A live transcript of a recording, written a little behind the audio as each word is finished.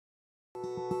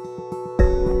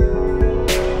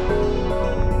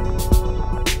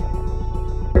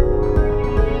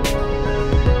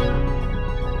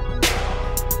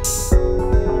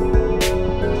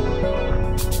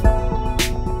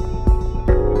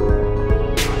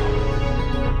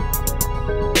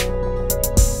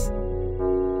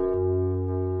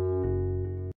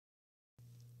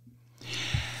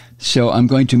So I'm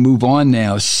going to move on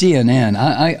now. CNN.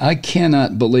 I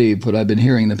cannot believe what I've been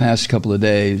hearing the past couple of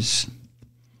days.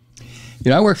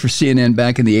 I worked for CNN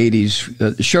back in the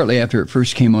 80s, shortly after it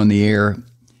first came on the air.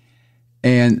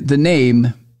 And the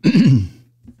name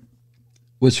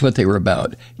was what they were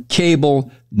about. Cable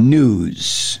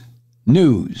news.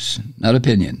 News, not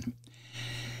opinion.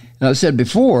 And I've said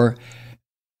before,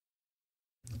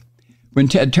 when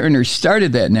Ted Turner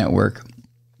started that network,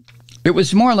 it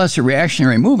was more or less a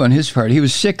reactionary move on his part. He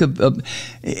was sick of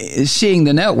seeing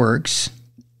the networks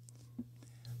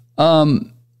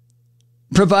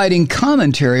providing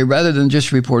commentary rather than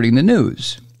just reporting the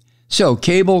news. So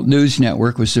cable news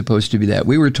network was supposed to be that.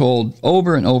 We were told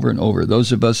over and over and over,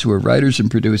 those of us who are writers and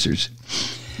producers,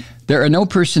 there are no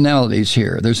personalities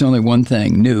here. There's only one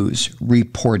thing, news.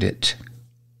 Report it.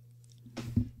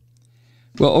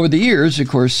 Well, over the years, of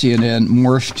course, CNN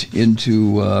morphed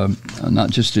into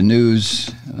not just a news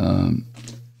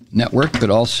network, but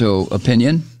also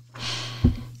opinion,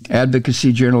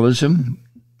 advocacy journalism,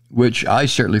 which I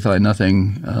certainly find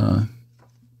nothing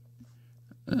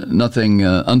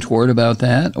untoward about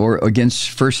that, or against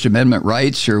First Amendment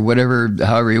rights, or whatever,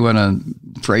 however you want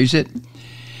to phrase it.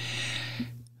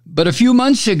 But a few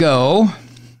months ago,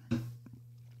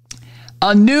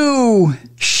 a new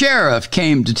sheriff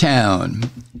came to town.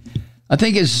 I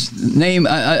think his name,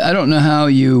 I don't know how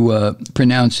you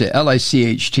pronounce it,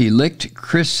 L-I-C-H-T, Licht,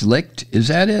 Chris Licht, is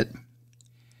that it?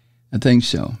 I think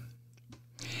so.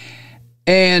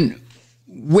 And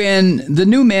when the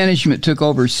new management took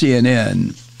over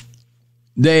CNN,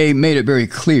 they made it very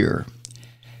clear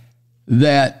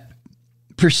that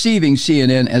perceiving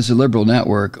CNN as a liberal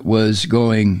network was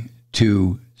going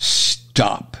to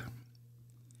stop.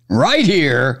 Right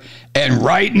here and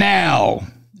right now,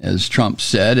 as Trump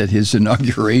said at his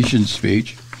inauguration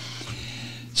speech.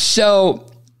 So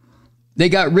they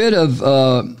got rid of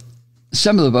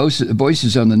some of the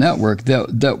voices on the network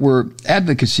that were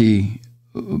advocacy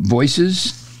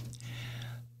voices.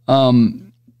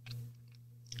 Who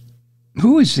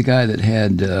was the guy that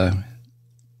had,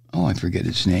 I forget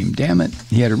his name, damn it.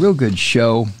 He had a real good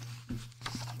show.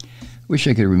 Wish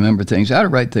I could remember things. I ought to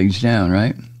write things down,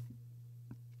 right?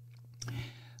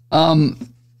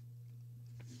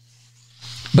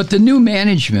 But the new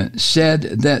management said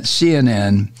that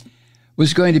CNN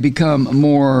was going to become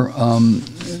more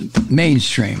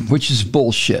mainstream, which is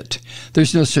bullshit.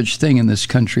 There's no such thing in this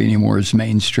country anymore as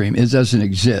mainstream. It doesn't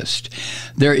exist.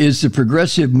 There is the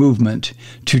progressive movement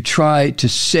to try to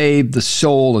save the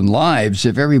soul and lives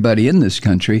of everybody in this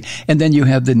country, and then you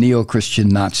have the neo-Christian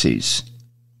Nazis.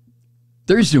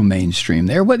 There's no mainstream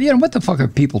there. What the fuck are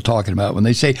people talking about when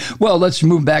they say, well, let's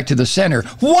move back to the center?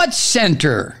 What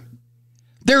center?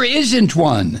 There isn't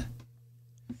one.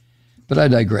 But I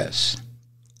digress.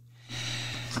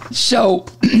 So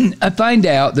I find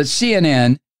out that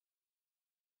CNN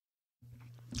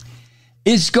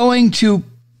is going to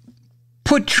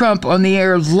put Trump on the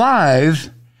air live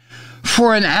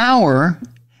for an hour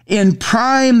in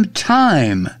prime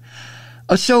time,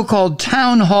 a so-called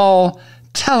town hall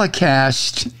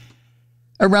telecast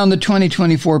around the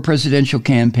 2024 presidential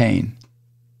campaign.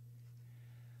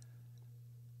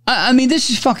 I mean, this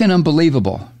is fucking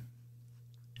unbelievable.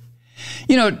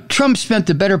 Trump spent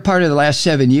the better part of the last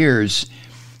 7 years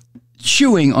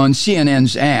chewing on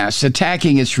CNN's ass,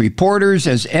 attacking its reporters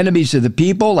as enemies of the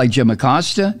people, like Jim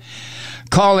Acosta,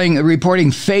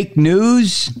 reporting fake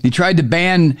news. He tried to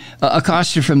ban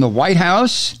Acosta from the White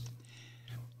House.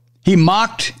 He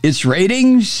mocked its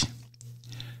ratings.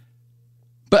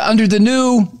 But under the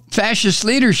new fascist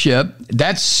leadership,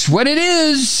 that's what it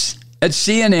is at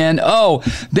CNN. Oh,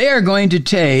 they are going to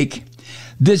take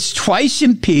this twice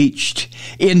impeached,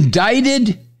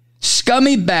 indicted,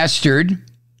 scummy bastard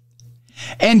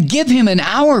and give him an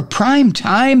hour prime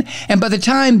time. And by the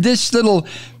time this little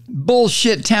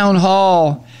bullshit town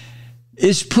hall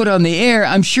is put on the air,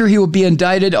 I'm sure he will be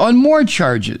indicted on more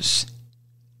charges.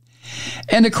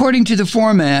 And according to the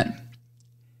format,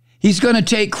 he's going to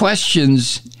take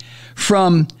questions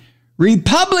from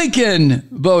Republican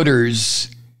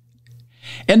voters.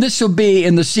 And this will be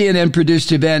in the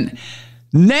CNN-produced event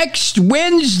next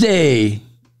Wednesday.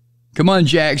 Come on,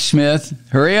 Jack Smith.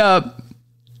 Hurry up.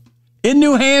 In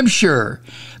New Hampshire,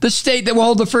 the state that will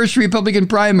hold the first Republican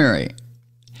primary.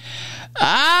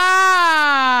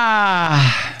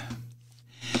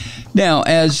 Now,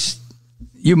 as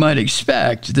you might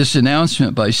expect, this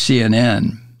announcement by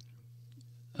CNN,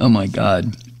 oh my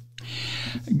God,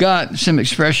 got some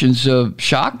expressions of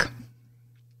shock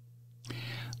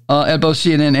at both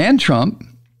CNN and Trump.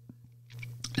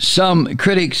 Some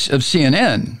critics of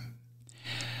CNN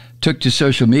took to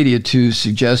social media to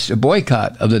suggest a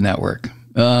boycott of the network.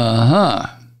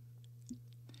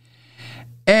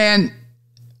 And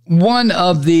one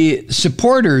of the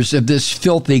supporters of this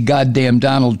filthy goddamn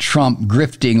Donald Trump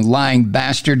grifting, lying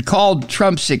bastard called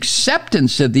Trump's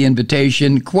acceptance of the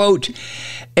invitation, quote,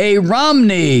 a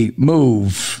Romney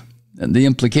move. And the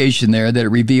implication there that it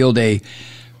revealed a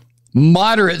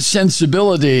moderate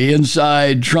sensibility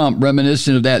inside Trump,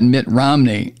 reminiscent of that Mitt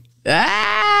Romney.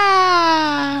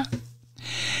 And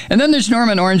then there's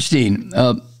Norman Ornstein,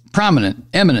 prominent,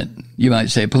 eminent, you might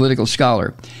say, political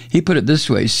scholar. He put it this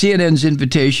way: CNN's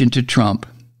invitation to Trump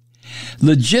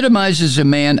legitimizes a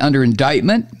man under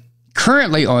indictment,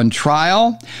 currently on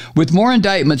trial, with more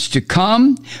indictments to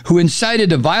come, who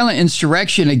incited a violent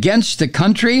insurrection against the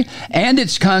country and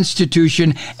its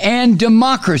constitution and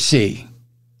democracy.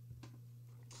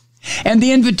 And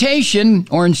the invitation,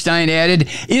 Ornstein added,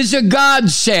 is a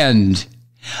godsend.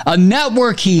 A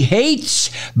network he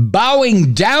hates,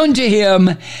 bowing down to him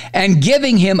and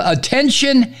giving him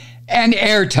attention and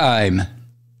airtime.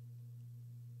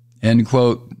 End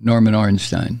quote, Norman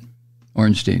Ornstein.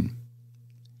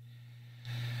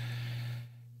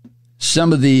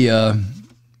 Some of the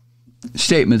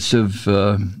statements of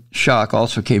shock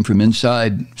also came from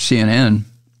inside CNN.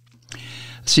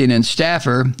 CNN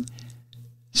staffer,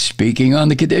 speaking on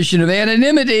the condition of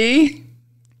anonymity,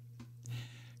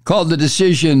 called the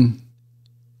decision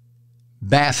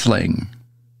baffling.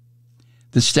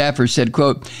 The staffer said,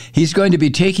 quote, he's going to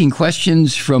be taking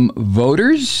questions from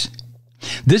voters.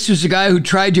 This was a guy who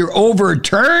tried to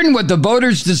overturn what the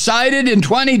voters decided in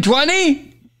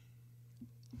 2020.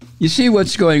 You see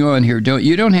what's going on here, don't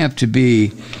you? Don't have to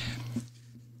be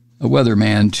a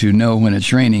weatherman to know when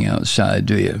it's raining outside,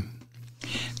 do you?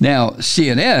 Now,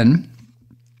 CNN,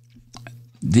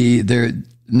 their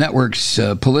network's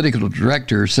political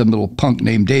director, some little punk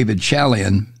named David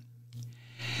Chalian,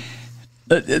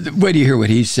 wait till you hear what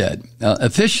he said.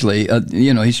 Officially,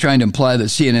 he's trying to imply that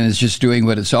CNN is just doing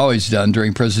what it's always done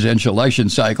during presidential election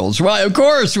cycles. Well, of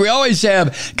course, we always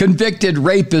have convicted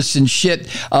rapists and shit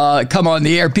come on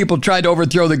the air. People try to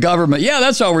overthrow the government. Yeah,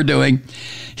 that's all we're doing.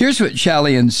 Here's what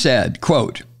Chalian said,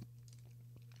 quote,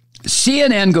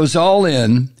 CNN goes all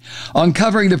in on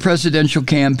covering the presidential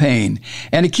campaign,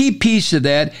 and a key piece of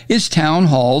that is town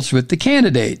halls with the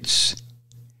candidates.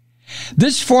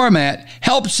 This format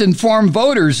helps inform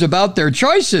voters about their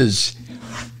choices.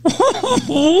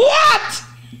 What?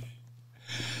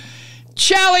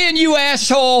 Chalian, you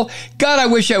asshole. God, I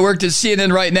wish I worked at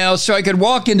CNN right now so I could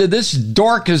walk into this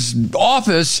dork's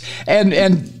office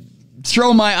and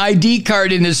throw my ID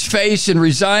card in his face and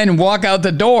resign and walk out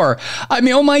the door. I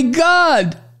mean, oh my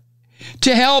God.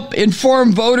 To help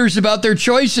inform voters about their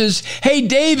choices. Hey,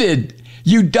 David,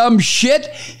 you dumb shit.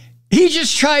 He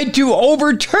just tried to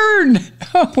overturn.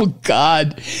 Oh,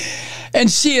 God. And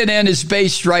CNN is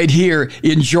based right here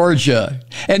in Georgia.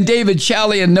 And David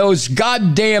Chalian knows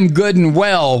goddamn good and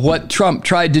well what Trump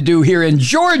tried to do here in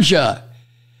Georgia.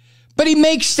 But he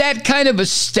makes that kind of a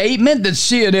statement that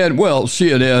CNN,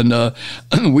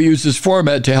 we use this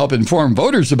format to help inform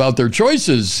voters about their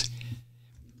choices.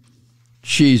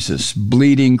 Jesus,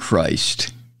 bleeding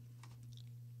Christ.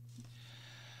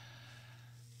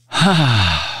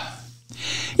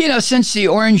 Since the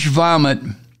orange vomit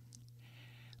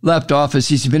left office,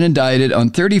 he's been indicted on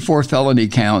 34 felony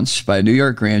counts by a New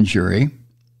York grand jury.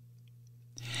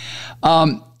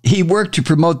 He worked to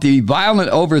promote the violent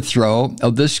overthrow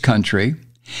of this country.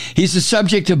 He's the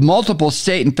subject of multiple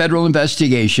state and federal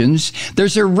investigations.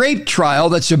 There's a rape trial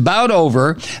that's about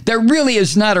over. There really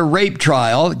is not a rape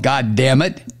trial. God damn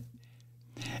it.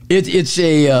 It's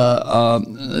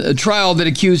a trial that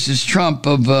accuses Trump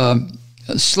of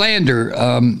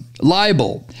slander,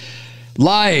 libel,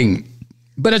 lying.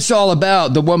 But it's all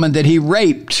about the woman that he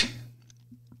raped.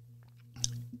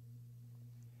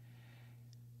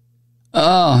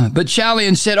 But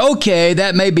Chalian said, okay,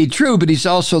 that may be true, but he's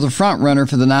also the front runner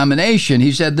for the nomination.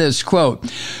 He said this, quote,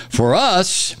 for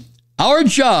us, our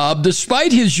job,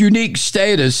 despite his unique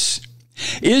status,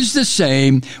 is the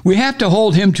same. We have to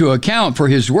hold him to account for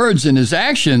his words and his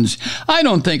actions. I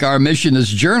don't think our mission as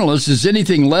journalists is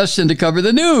anything less than to cover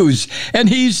the news. And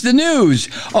he's the news.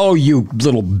 Oh, you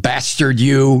little bastard,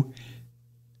 you.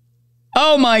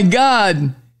 Oh, my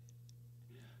God.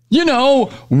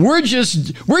 We're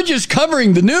just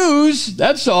covering the news.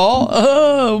 That's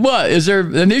all. What? Is there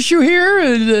an issue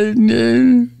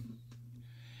here?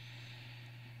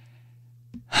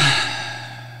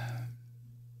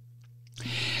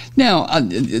 Now,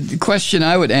 the question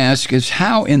I would ask is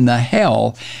how in the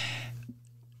hell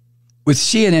with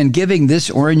CNN giving this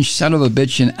orange son of a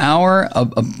bitch an hour of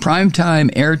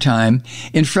primetime airtime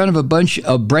in front of a bunch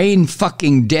of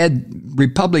brain-fucking dead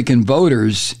Republican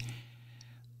voters,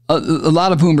 a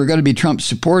lot of whom are going to be Trump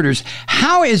supporters.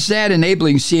 How is that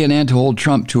enabling CNN to hold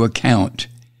Trump to account?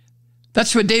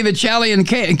 That's what David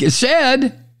Chalian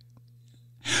said.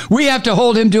 We have to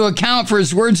hold him to account for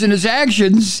his words and his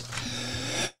actions.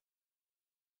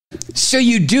 So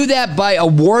you do that by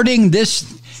awarding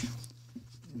this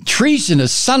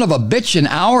treasonous son of a bitch an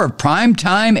hour of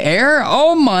primetime air?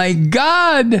 Oh, my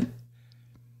God.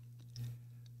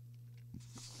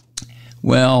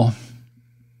 Well,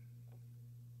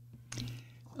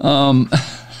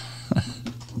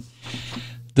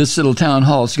 this little town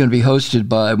hall is going to be hosted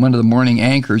by one of the morning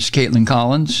anchors, Caitlin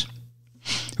Collins,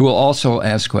 who will also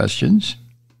ask questions.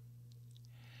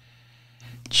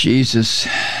 Jesus.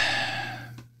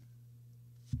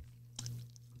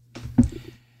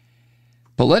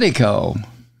 Politico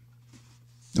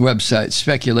website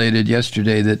speculated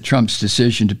yesterday that Trump's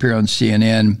decision to appear on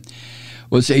CNN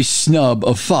was a snub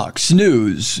of Fox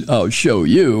News. I'll show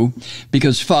you,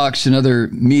 because Fox and other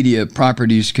media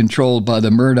properties controlled by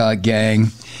the Murdoch gang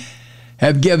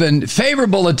have given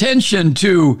favorable attention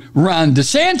to Ron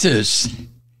DeSantis.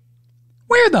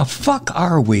 Where the fuck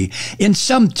are we? In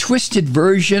some twisted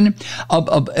version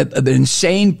of an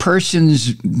insane person's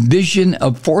vision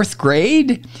of fourth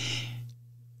grade?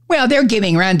 Well, they're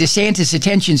giving Ron DeSantis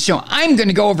attention, so I'm going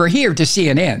to go over here to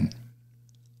CNN.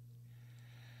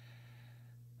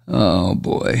 Oh,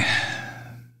 boy.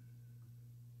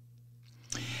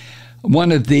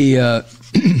 One of the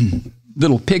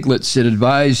little piglets that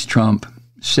advised Trump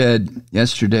said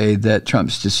yesterday that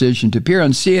Trump's decision to appear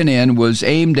on CNN was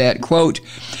aimed at, quote,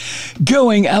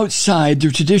 going outside the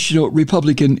traditional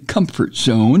Republican comfort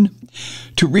zone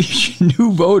to reach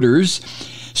new voters.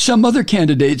 Some other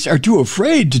candidates are too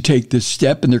afraid to take this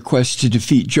step in their quest to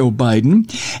defeat Joe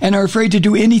Biden and are afraid to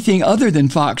do anything other than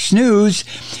Fox News.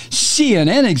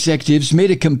 CNN executives made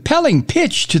a compelling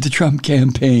pitch to the Trump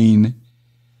campaign.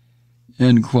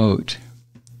 End quote.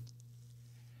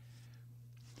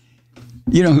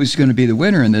 You know who's going to be the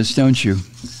winner in this, don't you?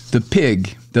 The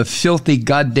pig, the filthy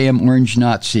goddamn orange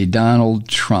Nazi, Donald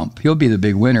Trump. He'll be the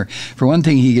big winner. For one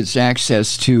thing, he gets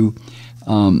access to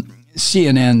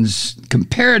CNN's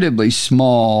comparatively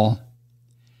small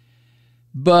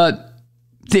but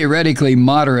theoretically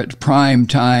moderate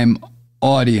primetime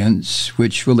audience,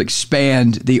 which will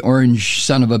expand the orange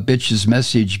son of a bitch's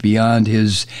message beyond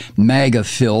his MAGA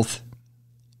filth.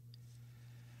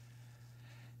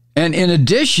 And in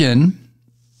addition,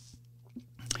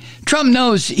 Trump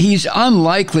knows he's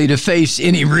unlikely to face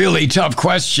any really tough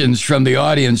questions from the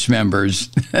audience members.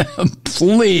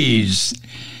 Please.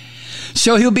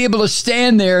 So he'll be able to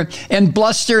stand there and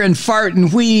bluster and fart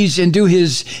and wheeze and do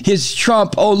his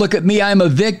Trump, oh, look at me, I'm a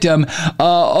victim.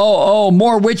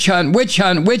 More witch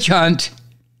hunt,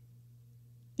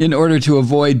 in order to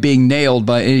avoid being nailed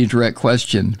by any direct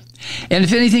question. And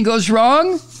if anything goes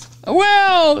wrong,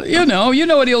 well, you know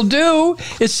what he'll do.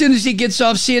 As soon as he gets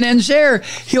off CNN's air,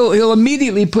 he'll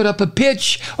immediately put up a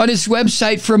pitch on his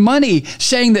website for money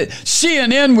saying that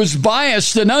CNN was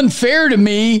biased and unfair to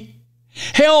me.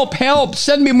 Help,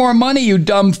 send me more money, you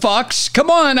dumb fucks.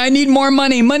 Come on, I need more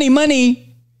money.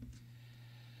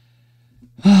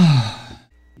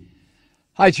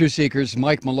 Hi, Truth Seekers,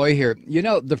 Mike Malloy here. You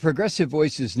know, the Progressive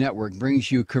Voices Network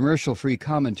brings you commercial-free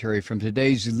commentary from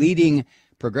today's leading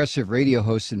progressive radio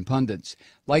hosts and pundits,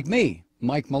 like me,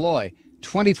 Mike Malloy,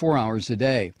 24 hours a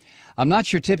day. I'm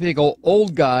not your typical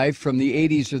old guy from the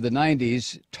 80s or the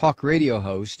 90s talk radio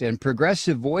host, and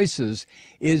Progressive Voices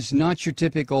is not your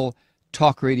typical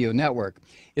talk radio network.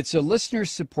 It's a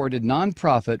listener-supported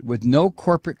nonprofit with no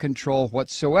corporate control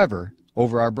whatsoever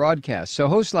over our broadcast. So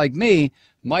hosts like me,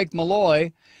 Mike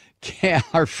Malloy,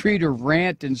 are free to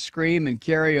rant and scream and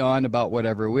carry on about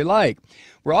whatever we like.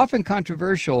 We're often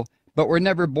controversial, but we're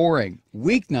never boring.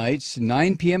 Weeknights,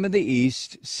 9 p.m. in the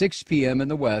East, 6 p.m. in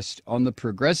the West on the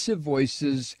Progressive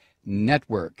Voices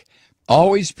Network.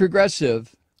 Always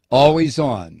progressive, always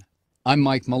on. I'm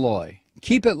Mike Malloy.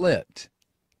 Keep it lit.